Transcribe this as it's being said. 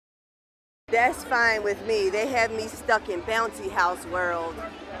That's fine with me. They have me stuck in bouncy house world.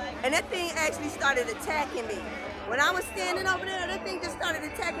 And that thing actually started attacking me. When I was standing over there, that thing just started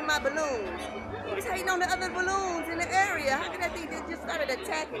attacking my balloons. He was hating on the other balloons in the area. How could that thing just started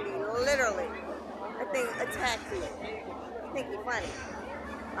attacking me, literally? That thing attacked me. I think he's funny.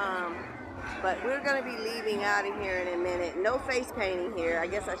 But we're gonna be leaving out of here in a minute. No face painting here. I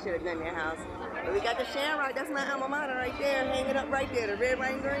guess I should have done their house. But we got the Shamrock. That's my alma mater right there, hanging up right there. The red,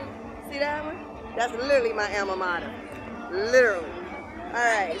 white, and green. See that one? That's literally my alma mater. Literally. All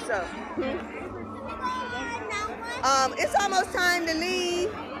right, so. It's almost time to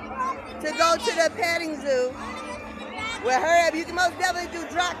leave to go to the petting zoo. Well, hurry up. You can most definitely do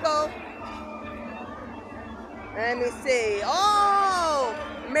Draco. Let me see. Oh,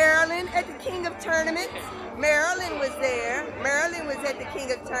 Maryland at the King of Tournaments. Maryland was there. Maryland was at the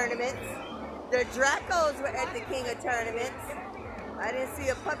King of Tournaments. The Dracos were at the King of Tournaments. I didn't see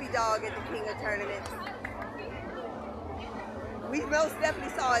a puppy dog at the King of Tournaments. We most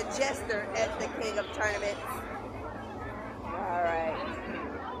definitely saw a jester at the King of Tournaments. All right.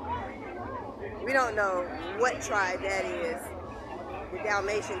 We don't know what tribe that is. The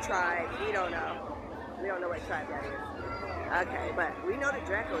Dalmatian tribe. We don't know. We don't know what tribe that is. Okay, but we know the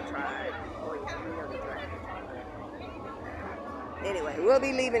Draco tribe. Oh yeah, we know the Draco tribe. Anyway, we'll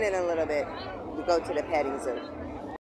be leaving in a little bit to go to the petting zoo.